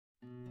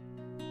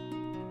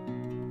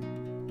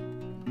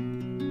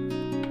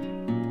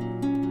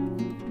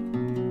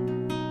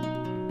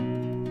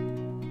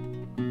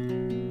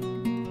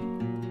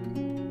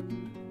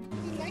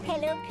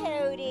little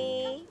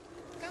Cody.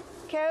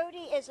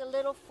 Cody is a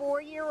little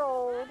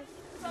 4-year-old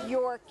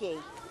Yorkie.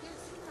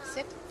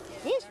 Sit.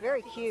 He's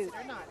very cute.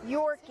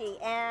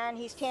 Yorkie, and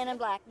he's tan and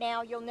black.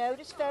 Now you'll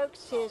notice,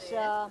 folks, his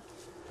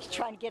he's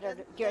trying to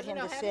get him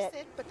to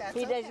sit.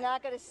 He does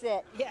not go to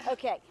sit. Yeah.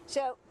 Okay,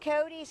 so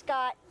Cody's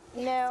got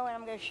and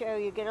I'm going to show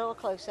you. Get a little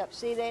close up.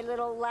 See the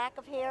little lack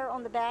of hair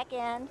on the back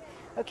end?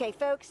 Okay,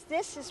 folks,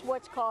 this is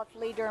what's called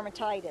flea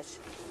dermatitis.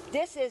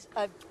 This is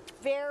a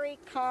very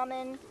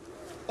common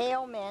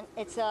ailment.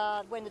 It's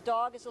when the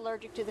dog is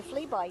allergic to the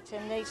flea bites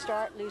and they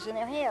start losing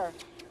their hair.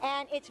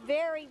 And it's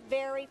very,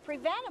 very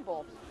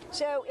preventable.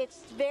 So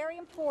it's very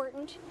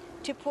important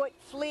to put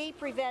flea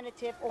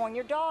preventative on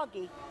your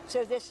doggy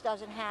so this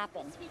doesn't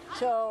happen.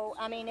 So,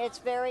 I mean, it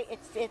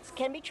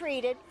can be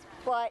treated,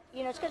 but,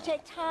 it's going to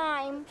take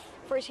time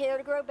for his hair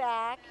to grow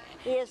back.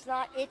 He is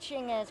not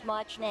itching as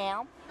much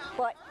now,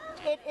 but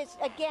it is,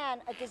 again,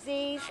 a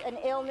disease, an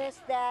illness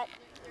that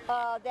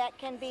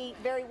can be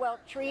very well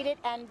treated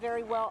and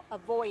very well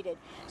avoided.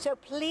 So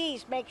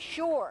please make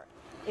sure,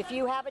 if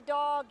you have a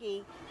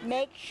doggy,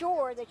 make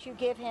sure that you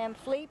give him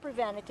flea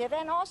preventative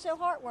and also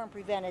heartworm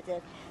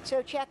preventative.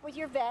 So check with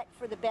your vet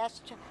for the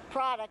best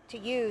product to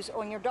use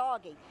on your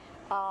doggy.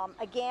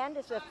 Again,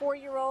 this is a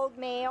 4-year-old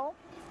male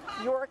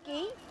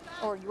Yorkie,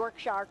 or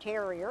Yorkshire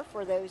Terrier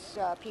for those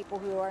people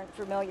who aren't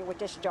familiar with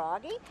this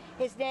doggy.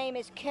 His name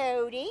is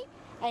Cody,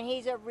 and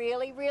he's a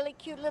really, really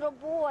cute little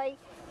boy.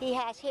 He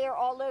has hair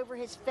all over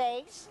his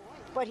face,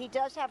 but he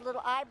does have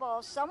little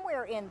eyeballs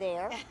somewhere in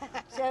there.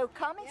 So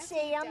come and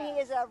see him. He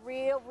is a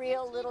real,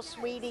 real little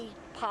sweetie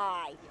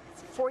pie.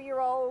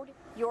 4-year-old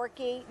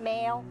Yorkie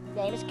male. His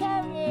name is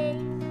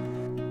Cody.